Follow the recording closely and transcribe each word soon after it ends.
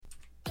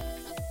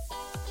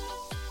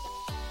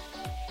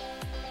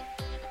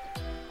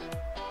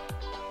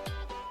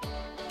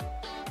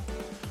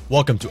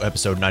Welcome to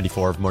episode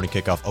 94 of Morning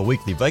Kickoff, a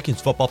weekly Vikings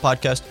football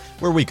podcast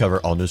where we cover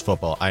all news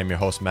football. I am your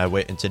host, Matt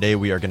Witt, and today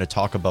we are going to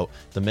talk about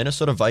the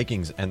Minnesota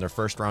Vikings and their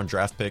first-round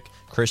draft pick,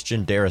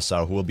 Christian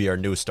Darrisaw, who will be our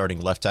new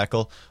starting left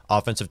tackle,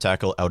 offensive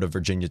tackle out of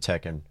Virginia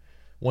Tech. And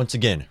once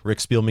again, Rick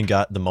Spielman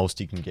got the most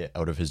he can get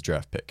out of his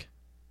draft pick.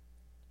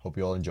 Hope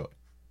you all enjoy.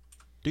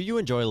 Do you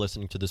enjoy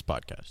listening to this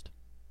podcast?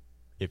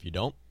 If you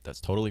don't,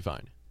 that's totally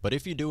fine. But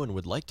if you do and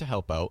would like to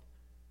help out,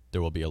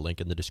 there will be a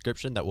link in the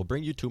description that will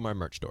bring you to my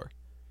merch store.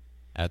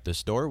 At this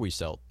store, we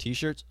sell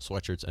t-shirts,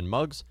 sweatshirts, and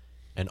mugs,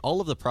 and all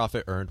of the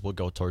profit earned will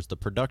go towards the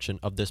production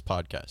of this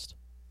podcast.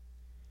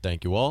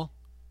 Thank you all,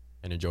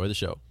 and enjoy the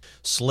show.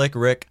 Slick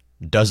Rick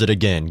does it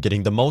again,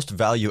 getting the most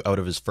value out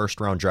of his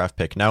first-round draft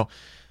pick. Now,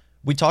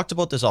 we talked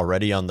about this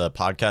already on the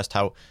podcast,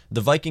 how the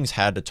Vikings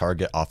had to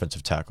target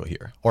offensive tackle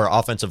here, or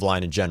offensive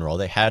line in general.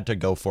 They had to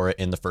go for it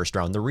in the first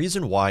round. The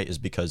reason why is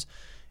because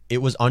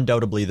it was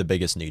undoubtedly the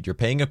biggest need. You're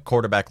paying a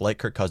quarterback like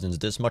Kirk Cousins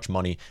this much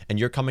money, and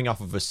you're coming off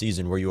of a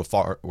season where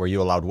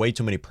you allowed way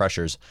too many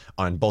pressures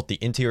on both the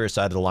interior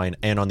side of the line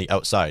and on the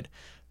outside.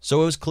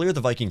 So it was clear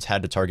the Vikings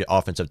had to target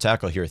offensive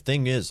tackle here.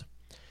 Thing is,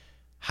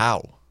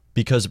 how?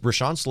 Because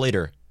Rashawn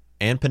Slater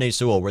and Penei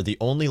Sewell were the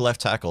only left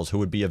tackles who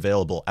would be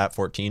available at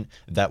 14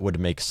 that would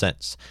make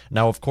sense.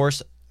 Now, of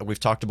course, we've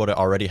talked about it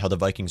already, how the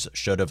Vikings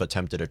should have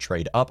attempted a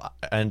trade up,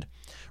 and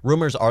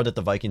rumors are that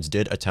the Vikings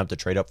did attempt a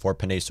trade up for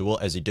Penei Sewell,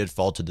 as he did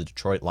fall to the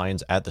Detroit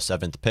Lions at the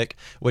 7th pick,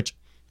 which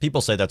people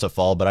say that's a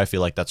fall, but I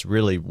feel like that's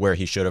really where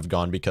he should have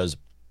gone, because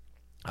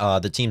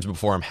the teams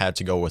before him had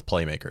to go with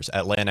playmakers.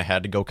 Atlanta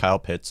had to go Kyle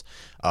Pitts.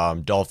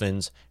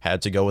 Dolphins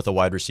had to go with a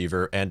wide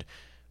receiver, and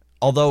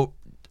although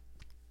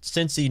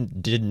since he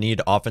did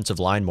need offensive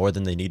line more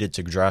than they needed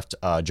to draft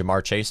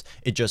Ja'Marr Chase,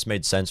 it just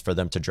made sense for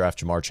them to draft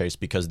Ja'Marr Chase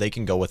because they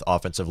can go with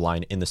offensive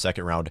line in the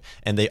second round,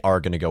 and they are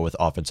going to go with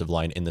offensive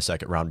line in the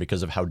second round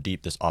because of how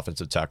deep this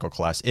offensive tackle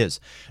class is.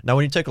 Now,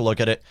 when you take a look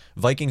at it,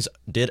 Vikings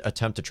did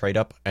attempt to trade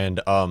up,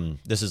 and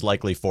this is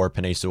likely for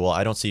Penei Sewell.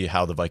 I don't see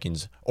how the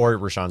Vikings, or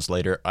Rashawn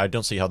Slater, I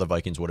don't see how the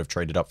Vikings would have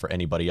traded up for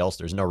anybody else.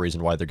 There's no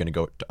reason why they're going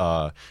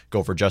to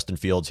go for Justin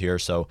Fields here.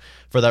 So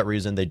for that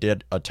reason, they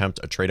did attempt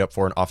a trade up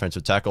for an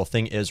offensive tackle.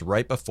 Thing is,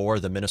 right before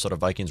the Minnesota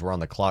Vikings were on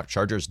the clock,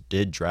 Chargers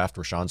did draft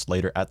Rashawn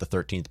Slater at the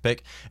 13th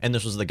pick, and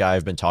this was the guy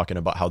I've been talking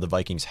about, how the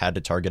Vikings had to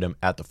target him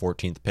at the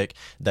 14th pick.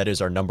 That is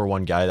our number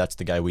one guy. That's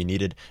the guy we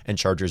needed, and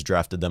Chargers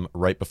drafted them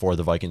right before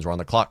the Vikings were on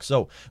the clock.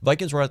 So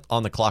Vikings were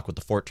on the clock with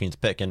the 14th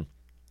pick, and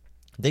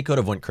they could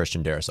have went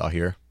Christian Darrisaw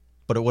here,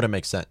 but it wouldn't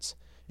make sense.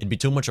 It'd be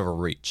too much of a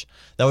reach.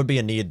 That would be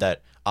a need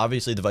that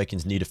obviously the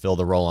Vikings need to fill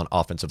the role on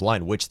offensive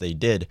line, which they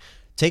did.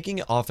 Taking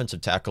an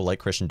offensive tackle like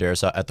Christian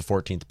Darrisaw at the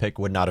 14th pick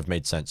would not have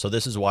made sense. So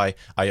this is why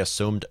I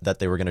assumed that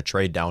they were going to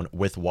trade down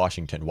with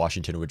Washington.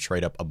 Washington would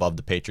trade up above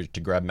the Patriots to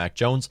grab Mac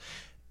Jones.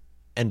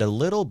 And a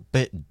little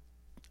bit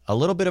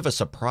of a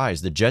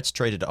surprise, the Jets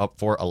traded up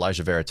for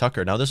Elijah Vera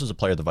Tucker. Now, this was a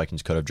player the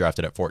Vikings could have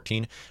drafted at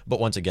 14, but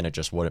once again, it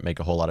just wouldn't make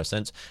a whole lot of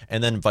sense.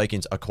 And then Rick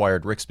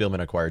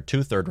Spielman acquired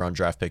 2 third-round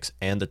draft picks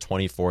and the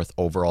 24th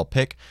overall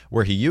pick,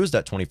 where he used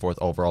that 24th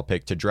overall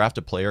pick to draft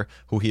a player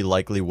who he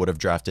likely would have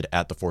drafted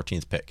at the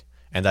 14th pick,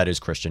 and that is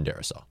Christian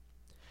Darrisaw.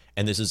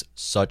 And this is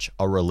such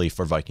a relief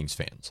for Vikings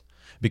fans,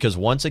 because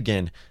once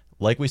again,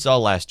 like we saw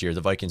last year, the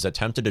Vikings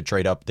attempted to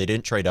trade up. They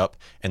didn't trade up,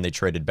 and they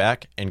traded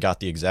back and got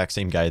the exact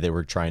same guy they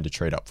were trying to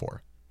trade up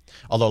for.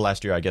 Although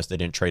last year, I guess they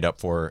didn't trade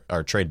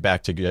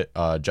back to get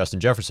Justin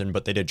Jefferson,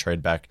 but they did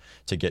trade back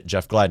to get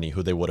Jeff Gladney,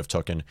 who they would have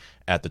taken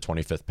at the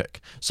 25th pick.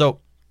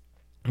 So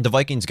the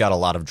Vikings got a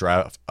lot of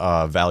draft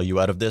value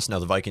out of this. Now,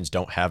 the Vikings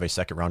don't have a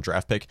second-round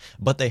draft pick,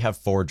 but they have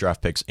 4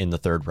 draft picks in the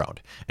third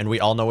round. And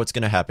we all know what's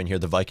going to happen here.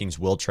 The Vikings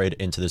will trade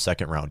into the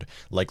second round,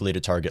 likely to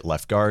target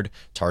left guard,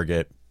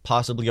 target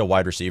possibly a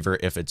wide receiver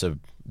if it's a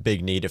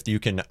big need. If you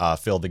can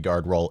fill the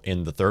guard role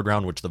in the third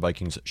round, which the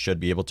Vikings should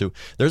be able to.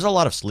 There's a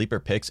lot of sleeper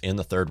picks in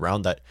the third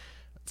round that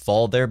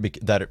fall there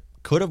that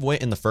could have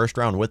went in the first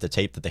round with the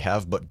tape that they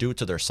have, but due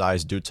to their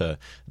size, due to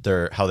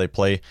how they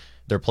play,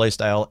 their play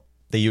style,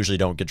 they usually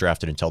don't get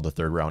drafted until the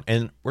third round.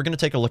 And we're going to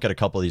take a look at a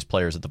couple of these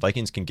players that the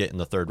Vikings can get in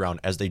the third round,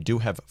 as they do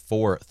have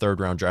 4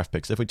 third-round draft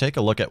picks. If we take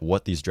a look at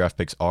what these draft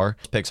picks are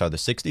the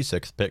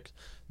 66th pick.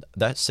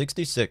 That's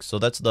 66, so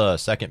that's the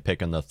second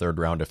pick in the third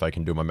round, if I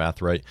can do my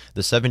math right.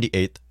 The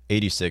 78th,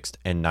 86th,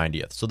 and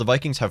 90th. So the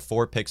Vikings have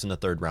 4 picks in the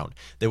third round.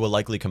 They will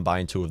likely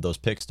combine 2 of those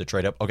picks to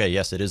trade up. Okay,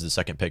 yes, it is the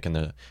second pick in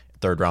the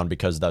third round,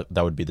 because that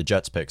would be the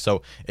Jets pick.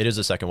 So it is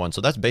the second one.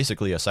 So that's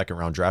basically a second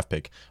round draft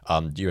pick.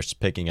 You're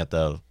picking at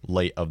the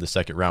late of the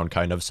second round,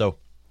 kind of. So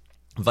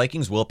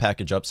Vikings will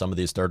package up some of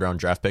these third-round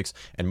draft picks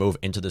and move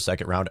into the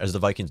second round, as the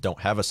Vikings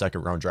don't have a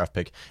second-round draft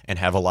pick and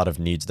have a lot of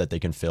needs that they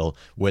can fill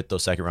with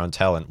those second-round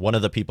talent. One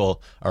of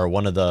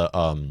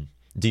the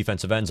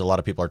defensive ends a lot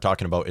of people are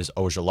talking about is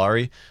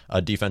Ojulari,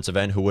 a defensive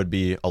end who would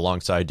be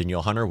alongside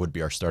Danielle Hunter, would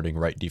be our starting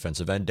right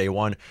defensive end day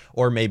one,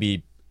 or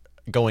maybe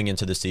going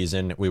into the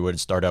season, we would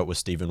start out with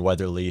Stephen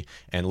Weatherly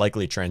and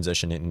likely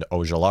transition into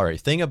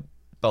Ojulari. Thing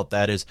about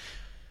that is,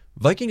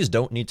 Vikings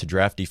don't need to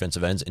draft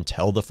defensive ends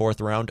until the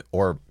 4th round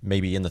or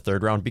maybe in the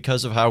 3rd round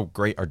because of how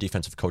great our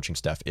defensive coaching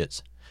staff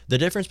is. The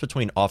difference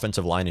between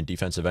offensive line and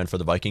defensive end for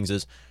the Vikings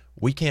is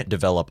we can't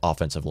develop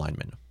offensive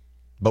linemen,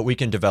 but we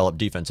can develop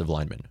defensive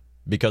linemen.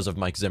 Because of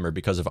Mike Zimmer,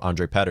 because of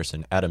Andre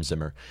Patterson, Adam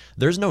Zimmer,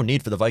 there's no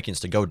need for the Vikings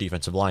to go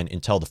defensive line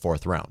until the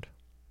 4th round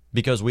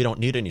because we don't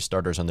need any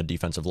starters on the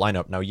defensive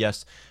lineup. Now,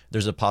 yes,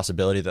 there's a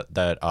possibility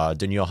that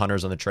Danielle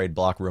Hunter's on the trade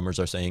block, rumors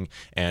are saying,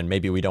 and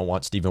maybe we don't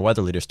want Stephen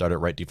Weatherly to start at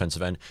right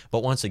defensive end.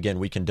 But once again,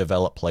 we can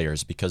develop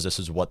players because this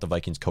is what the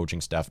Vikings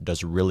coaching staff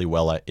does really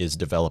well at, is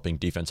developing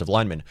defensive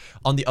linemen.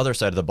 On the other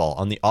side of the ball,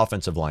 on the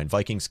offensive line,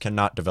 Vikings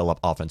cannot develop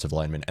offensive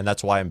linemen, and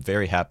that's why I'm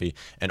very happy,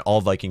 and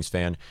all Vikings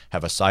fan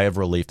have a sigh of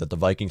relief that the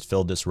Vikings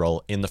filled this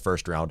role in the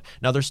 1st round.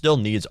 Now, there's still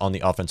needs on the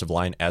offensive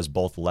line as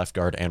both left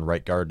guard and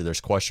right guard.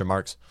 There's question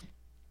marks.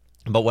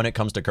 But when it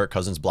comes to Kirk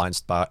Cousins' blind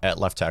spot at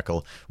left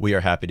tackle, we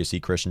are happy to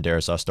see Christian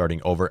Darrisaw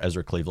starting over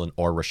Ezra Cleveland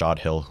or Rashad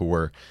Hill, who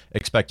were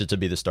expected to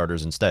be the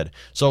starters instead.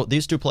 So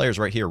these two players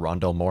right here,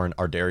 Rondale Moore and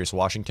Ardarius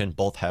Washington,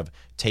 both have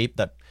tape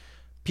that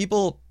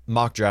people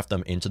mock draft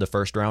them into the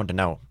 1st round. And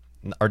now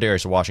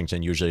Ardarius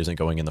Washington usually isn't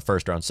going in the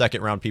 1st round. 2nd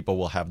round, people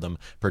will have them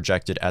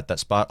projected at that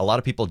spot. A lot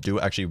of people do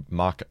actually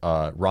mock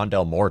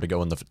Rondale Moore to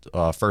go in the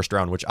 1st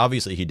round, which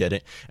obviously he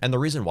didn't. And the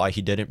reason why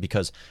he didn't,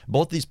 because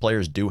both these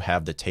players do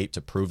have the tape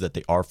to prove that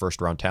they are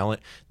 1st round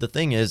talent. The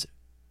thing is,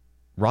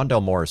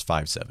 Rondale Moore is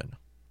 5'7"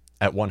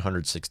 at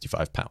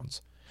 165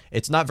 pounds.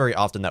 It's not very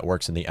often that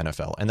works in the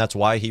NFL, and that's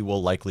why he will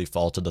likely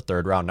fall to the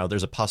 3rd round. Now,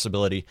 there's a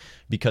possibility,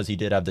 because he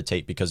did have the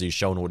tape, because he's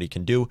shown what he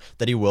can do,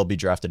 that he will be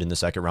drafted in the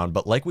 2nd round.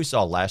 But like we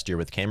saw last year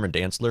with Cameron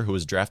Dantzler, who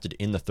was drafted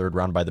in the 3rd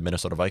round by the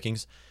Minnesota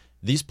Vikings,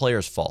 these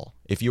players fall.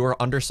 If you are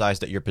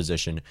undersized at your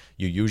position,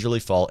 you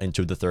usually fall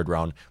into the 3rd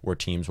round, where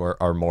teams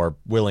are more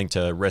willing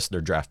to risk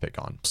their draft pick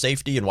on.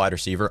 Safety and wide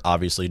receiver,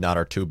 obviously not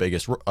our two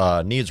biggest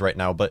needs right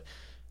now, but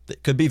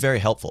that could be very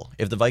helpful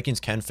if the Vikings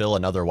can fill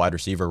another wide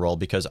receiver role,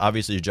 because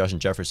obviously Justin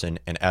Jefferson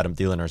and Adam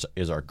Thielen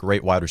is our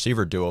great wide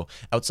receiver duo.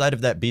 Outside of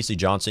that, BC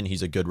Johnson,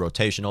 he's a good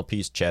rotational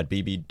piece. Chad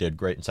Beebe did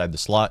great inside the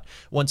slot.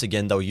 Once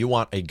again, though, you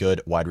want a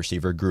good wide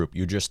receiver group.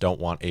 You just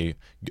don't want a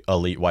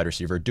elite wide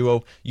receiver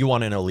duo. You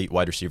want an elite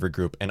wide receiver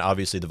group, and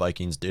obviously the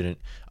Vikings didn't.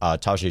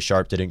 Tajay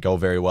Sharp didn't go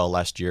very well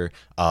last year.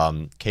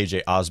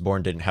 KJ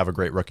Osborne didn't have a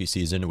great rookie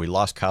season. We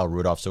lost Kyle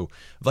Rudolph, so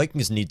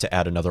Vikings need to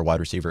add another wide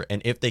receiver,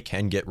 and if they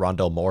can get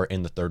Rondale Moore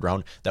in the 3rd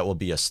round, that will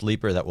be a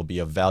sleeper. That will be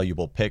a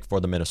valuable pick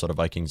for the Minnesota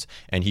Vikings,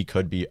 and he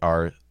could be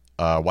our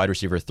wide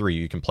receiver 3.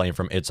 You can play him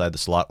from inside the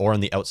slot or on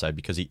the outside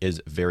because he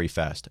is very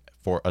fast,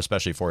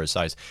 especially for his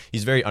size.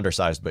 He's very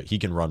undersized, but he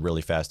can run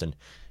really fast. And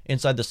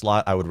inside the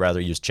slot, I would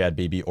rather use Chad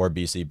Beebe or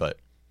BC, but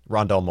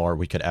Rondale Moore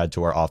we could add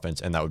to our offense,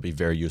 and that would be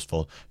very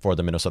useful for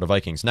the Minnesota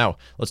Vikings. Now,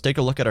 let's take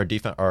a look at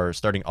our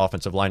starting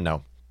offensive line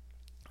now.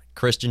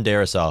 Christian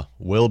Darrisaw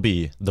will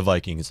be the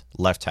Vikings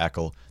left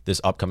tackle this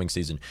upcoming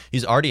season.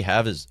 He's already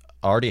has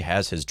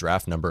his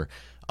draft number,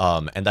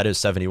 and that is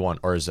 71,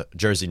 or his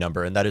jersey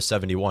number, and that is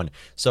 71.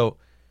 So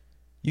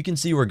you can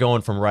see we're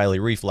going from Riley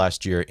Reiff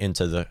last year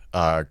into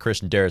the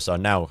Christian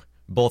Darrisaw. Now,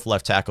 both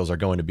left tackles are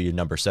going to be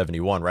number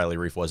 71. Riley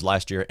Reiff was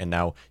last year, and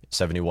now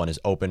 71 is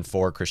open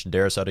for Christian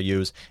Darrisaw to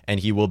use, and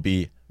he will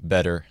be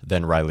better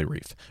than Riley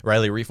Reiff.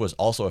 Riley Reiff was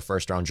also a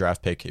 1st-round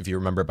draft pick, if you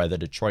remember, by the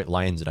Detroit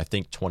Lions in, I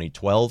think,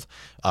 2012.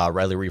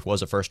 Riley Reiff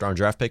was a 1st-round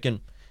draft pick, and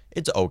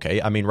it's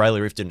okay. I mean, Riley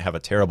Reiff didn't have a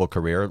terrible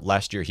career.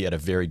 Last year, he had a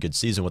very good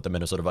season with the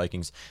Minnesota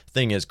Vikings.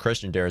 Thing is,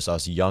 Christian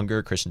Darrisaw's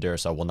younger. Christian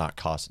Darrisaw will not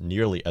cost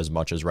nearly as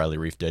much as Riley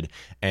Reiff did,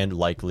 and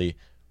likely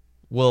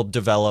will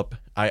develop.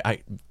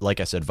 Like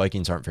I said,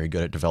 Vikings aren't very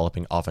good at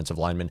developing offensive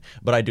linemen,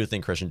 but I do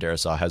think Christian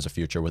Darrisaw has a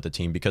future with the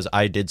team, because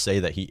I did say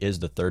that he is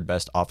the 3rd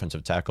best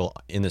offensive tackle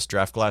in this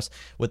draft class.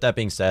 With that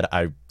being said,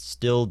 I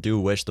still do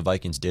wish the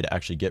Vikings did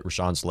actually get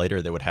Rashawn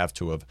Slater. They would have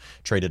to have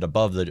traded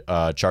above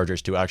the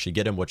Chargers to actually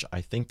get him, which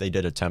I think they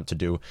did attempt to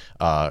do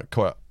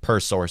per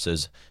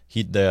sources.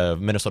 The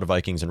Minnesota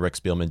Vikings and Rick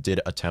Spielman did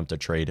attempt a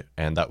trade,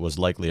 and that was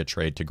likely a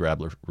trade to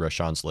grab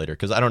Rashawn Slater,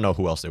 because I don't know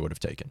who else they would have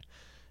taken.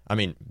 I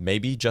mean,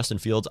 maybe Justin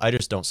Fields. I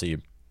just don't see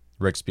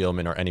Rick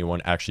Spielman or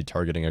anyone actually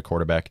targeting a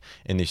quarterback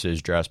in these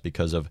year's drafts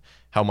because of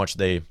how much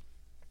they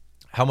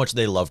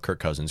love Kirk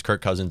Cousins.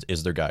 Kirk Cousins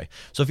is their guy.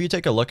 So if you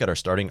take a look at our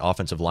starting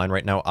offensive line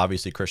right now,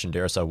 obviously Christian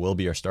Darrisaw will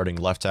be our starting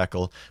left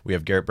tackle. We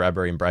have Garrett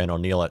Bradbury and Brian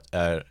O'Neill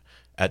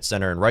at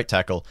center and right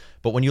tackle.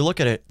 But when you look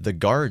at it, the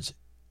guards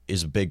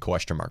is a big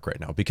question mark right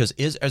now, because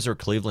is Ezra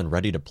Cleveland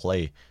ready to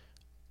play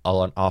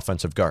an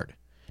offensive guard?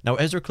 Now,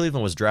 Ezra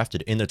Cleveland was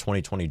drafted in the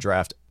 2020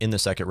 draft in the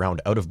 2nd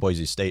round out of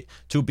Boise State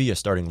to be a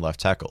starting left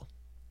tackle.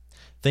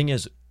 Thing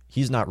is,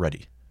 he's not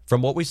ready.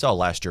 From what we saw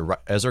last year,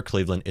 Ezra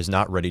Cleveland is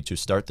not ready to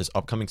start this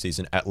upcoming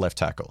season at left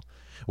tackle,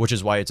 which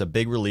is why it's a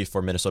big relief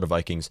for Minnesota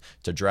Vikings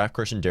to draft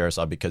Christian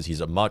Darrisaw, because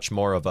he's a much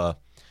more of a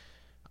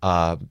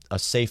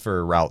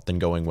safer route than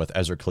going with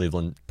Ezra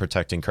Cleveland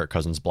protecting Kirk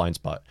Cousins' blind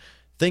spot.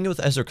 Thing with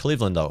Ezra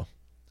Cleveland, though,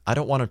 I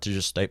don't want him to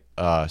just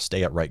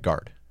stay at right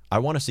guard. I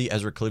want to see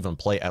Ezra Cleveland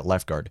play at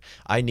left guard.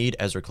 We need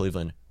Ezra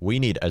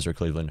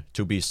Cleveland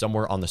to be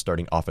somewhere on the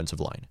starting offensive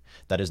line.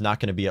 That is not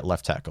going to be at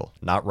left tackle,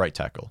 not right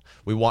tackle.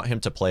 We want him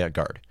to play at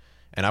guard.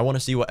 And I want to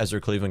see what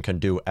Ezra Cleveland can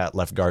do at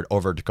left guard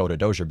over Dakota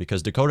Dozier,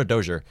 because Dakota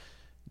Dozier,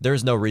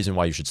 there's no reason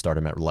why you should start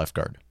him at left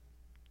guard.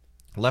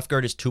 Left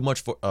guard is too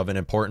much of an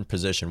important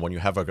position when you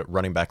have a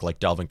running back like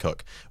Dalvin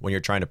Cook, when you're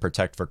trying to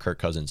protect for Kirk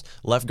Cousins.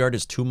 Left guard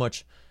is too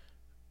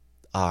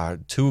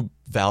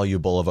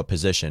valuable of a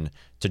position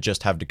to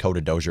just have Dakota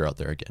Dozier out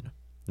there again.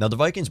 Now, the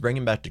Vikings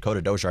bringing back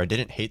Dakota Dozier, I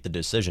didn't hate the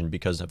decision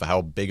because of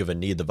how big of a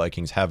need the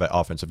Vikings have at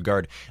offensive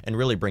guard, and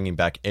really bringing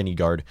back any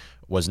guard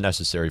was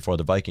necessary for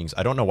the Vikings.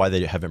 I don't know why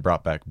they haven't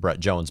brought back Brett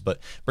Jones, but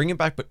bringing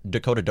back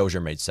Dakota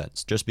Dozier made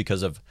sense just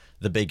because of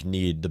the big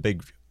need, the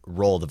big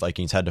role the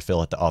Vikings had to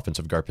fill at the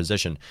offensive guard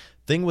position.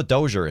 Thing with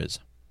Dozier is,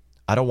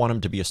 I don't want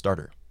him to be a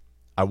starter.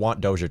 I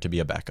want Dozier to be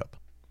a backup.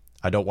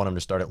 I don't want him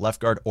to start at left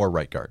guard or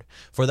right guard.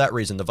 For that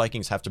reason, the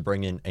Vikings have to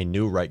bring in a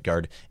new right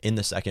guard in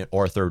the second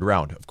or third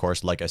round. Of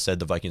course, like I said,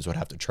 the Vikings would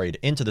have to trade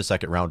into the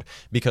second round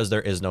because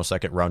there is no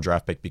second round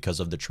draft pick because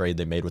of the trade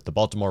they made with the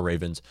Baltimore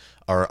Ravens,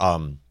 or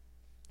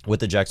with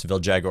the Jacksonville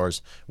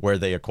Jaguars, where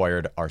they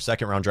acquired our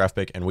second round draft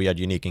pick, and we had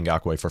Yannick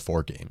Ngakoue for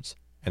 4 games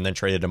and then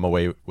traded him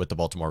away with the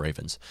Baltimore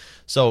Ravens.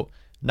 So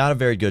not a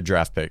very good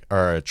draft pick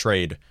or a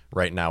trade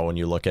right now when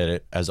you look at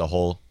it as a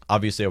whole.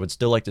 Obviously, I would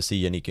still like to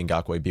see Yannick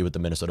Ngakoue be with the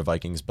Minnesota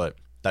Vikings, but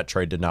that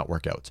trade did not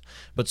work out.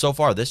 But so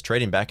far, this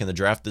trading back in the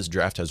draft, this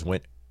draft has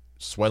went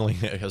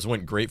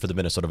great for the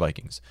Minnesota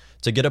Vikings.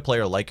 To get a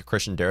player like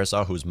Christian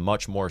Darrisaw, who's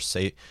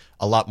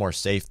a lot more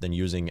safe than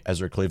using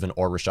Ezra Cleveland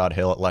or Rashad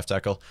Hill at left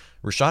tackle.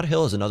 Rashad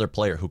Hill is another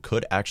player who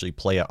could actually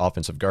play at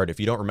offensive guard. If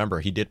you don't remember,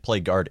 he did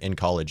play guard in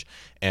college,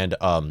 and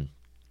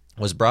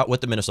was brought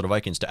with the Minnesota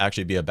Vikings to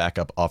actually be a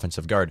backup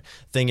offensive guard.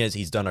 Thing is,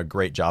 he's done a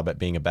great job at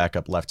being a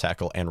backup left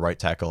tackle and right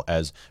tackle,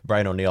 as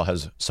Brian O'Neill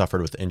has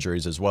suffered with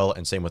injuries as well,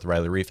 and same with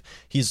Riley Reiff.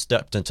 He's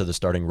stepped into the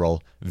starting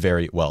role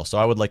very well. So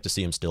I would like to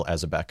see him still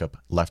as a backup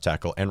left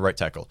tackle and right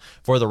tackle.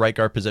 For the right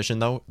guard position,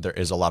 though, there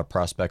is a lot of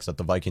prospects that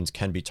the Vikings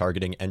can be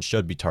targeting and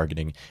should be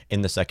targeting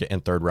in the second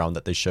and third round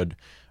that they should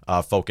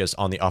focus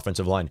on the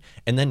offensive line.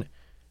 And then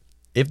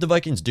if the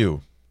Vikings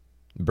do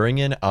bring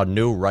in a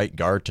new right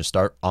guard to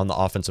start on the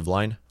offensive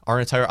line, our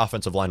entire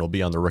offensive line will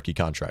be on the rookie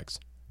contracts.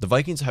 The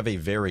Vikings have a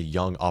very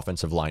young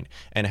offensive line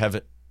and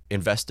have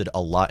invested a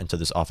lot into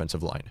this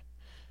offensive line.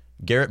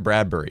 Garrett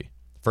Bradbury,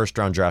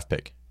 first-round draft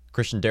pick.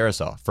 Christian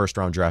Darrisaw,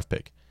 first-round draft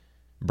pick.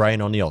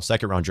 Brian O'Neill,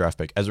 second-round draft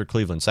pick. Ezra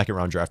Cleveland,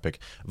 second-round draft pick.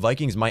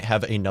 Vikings might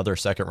have another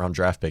second-round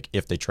draft pick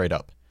if they trade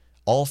up.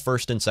 All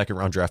first and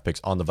second-round draft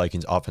picks on the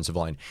Vikings offensive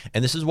line.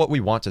 And this is what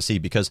we want to see,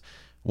 because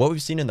what we've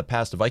seen in the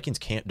past, the Vikings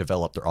can't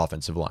develop their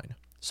offensive line.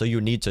 So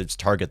you need to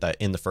target that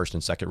in the first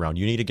and second round.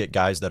 You need to get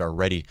guys that are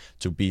ready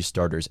to be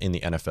starters in the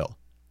NFL.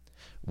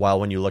 While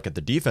when you look at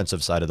the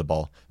defensive side of the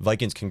ball,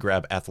 Vikings can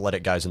grab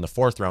athletic guys in the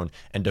fourth round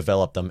and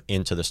develop them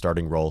into the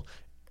starting role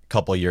a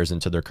couple of years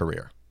into their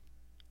career.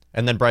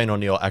 And then Brian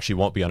O'Neill actually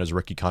won't be on his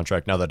rookie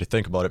contract now that I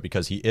think about it,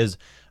 because he is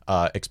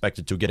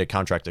expected to get a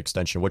contract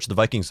extension, which the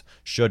Vikings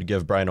should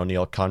give Brian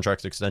O'Neill a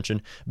contract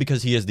extension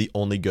because he is the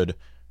only good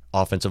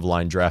offensive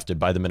line drafted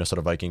by the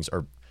Minnesota Vikings,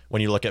 or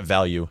when you look at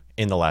value,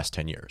 in the last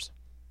 10 years.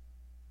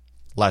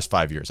 Last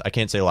 5 years. I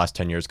can't say last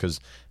 10 years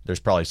because there's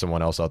probably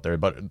someone else out there,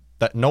 but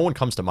that no one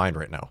comes to mind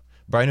right now.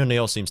 Brian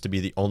O'Neill seems to be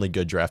the only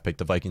good draft pick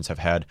the Vikings have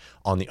had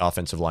on the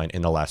offensive line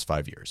in the last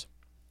 5 years.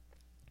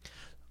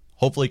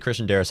 Hopefully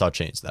Christian Darrisaw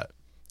changed that.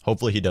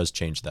 Hopefully he does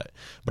change that.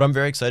 But I'm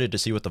very excited to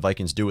see what the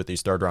Vikings do with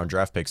these third round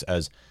draft picks,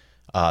 as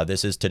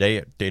this is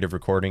today. Date of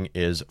recording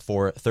is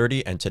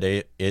 4:30, and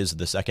today is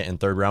the second and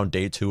third round,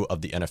 day 2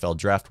 of the NFL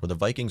draft, where the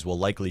Vikings will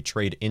likely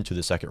trade into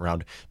the second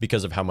round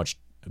because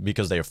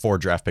they have 4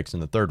 draft picks in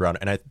the third round.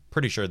 And I'm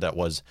pretty sure that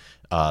was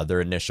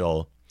their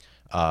initial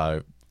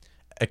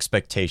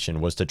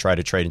expectation, was to try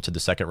to trade into the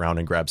second round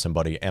and grab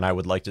somebody. And I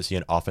would like to see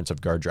an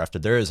offensive guard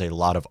drafted. There is a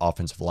lot of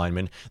offensive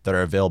linemen that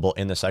are available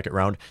in the second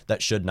round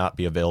that should not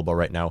be available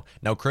right now.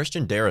 Now,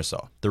 Christian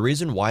Darrisaw, the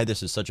reason why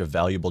this is such a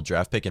valuable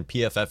draft pick, and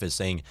PFF is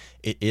saying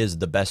it is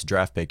the best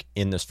draft pick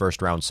in this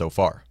first round so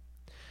far.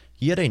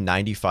 He had a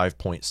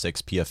 95.6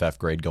 PFF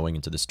grade going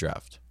into this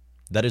draft.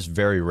 That is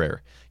very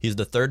rare. He's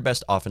the third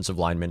best offensive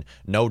lineman,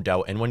 no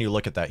doubt. And when you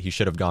look at that, he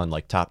should have gone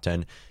like top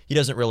 10. He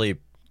doesn't really,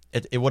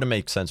 it wouldn't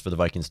make sense for the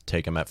Vikings to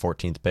take him at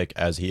 14th pick,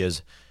 as he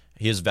is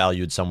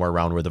valued somewhere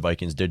around where the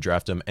Vikings did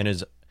draft him, and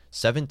is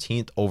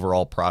 17th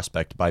overall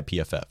prospect by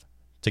PFF.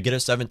 To get a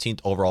 17th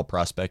overall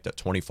prospect at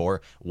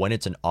 24 when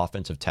it's an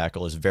offensive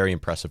tackle is very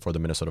impressive for the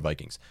Minnesota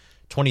Vikings.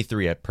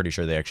 23, I'm pretty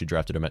sure they actually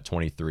drafted him at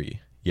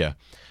 23. Yeah.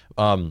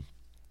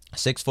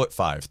 6'5",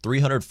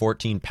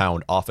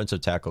 314-pound offensive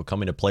tackle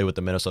coming to play with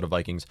the Minnesota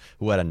Vikings,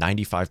 who had a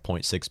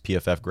 95.6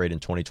 PFF grade in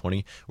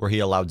 2020, where he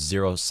allowed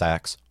 0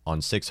 sacks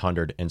on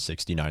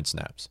 669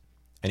 snaps.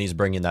 And he's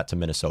bringing that to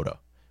Minnesota,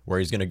 where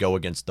he's going to go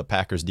against the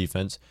Packers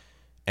defense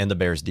and the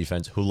Bears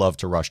defense, who love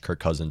to rush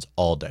Kirk Cousins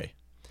all day.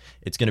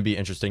 It's going to be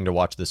interesting to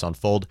watch this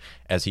unfold,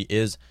 as he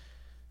is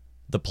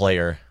the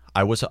player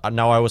I was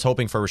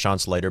hoping for Rashawn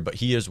Slater, but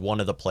he is one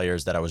of the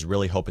players that I was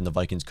really hoping the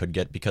Vikings could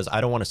get, because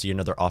I don't want to see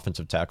another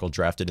offensive tackle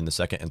drafted in the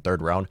second and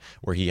third round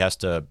where he has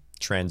to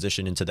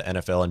transition into the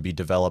NFL and be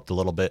developed a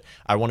little bit.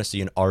 I want to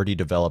see an already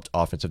developed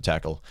offensive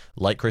tackle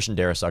like Christian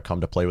Darrisaw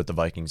come to play with the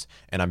Vikings,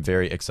 and I'm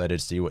very excited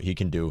to see what he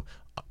can do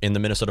in the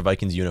Minnesota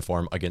Vikings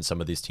uniform against some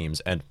of these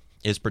teams, and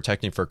is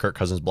protecting for Kirk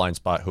Cousins' blind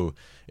spot, who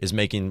is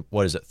making,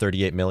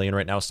 $38 million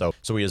right now. So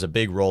he has a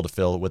big role to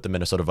fill with the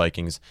Minnesota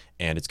Vikings,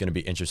 and it's going to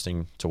be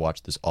interesting to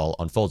watch this all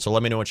unfold. So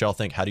let me know what y'all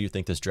think. How do you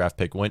think this draft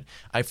pick went?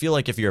 I feel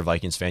like if you're a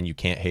Vikings fan, you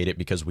can't hate it,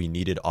 because we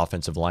needed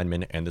offensive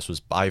linemen, and this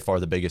was by far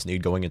the biggest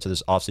need going into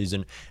this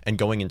offseason, and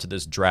going into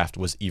this draft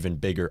was even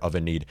bigger of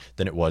a need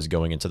than it was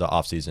going into the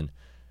offseason.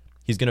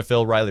 He's going to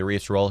fill Riley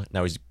Reif's role.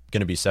 Now he's going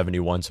to be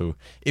 71, so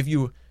if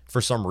you, for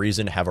some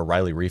reason, have a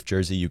Riley Reif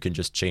jersey, you can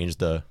just change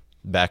the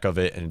back of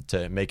it and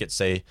to make it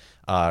say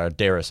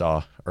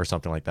Darrisaw or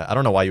something like that. I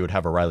don't know why you would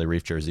have a Riley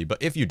Reif jersey, but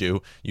if you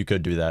do, you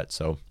could do that.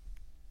 So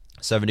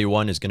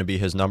 71 is going to be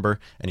his number,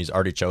 and he's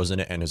already chosen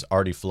it and has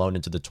already flown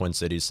into the Twin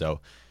Cities, so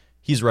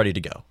he's ready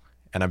to go,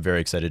 and I'm very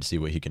excited to see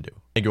what he can do.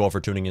 Thank you all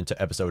for tuning in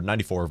to episode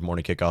 94 of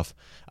Morning Kickoff.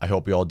 I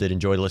hope you all did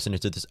enjoy listening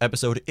to this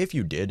episode. If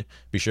you did,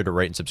 be sure to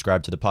rate and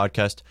subscribe to the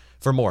podcast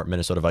for more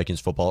Minnesota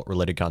Vikings football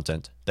related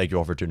content. Thank you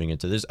all for tuning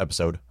into this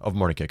episode of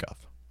Morning Kickoff.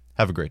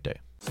 Have a great day.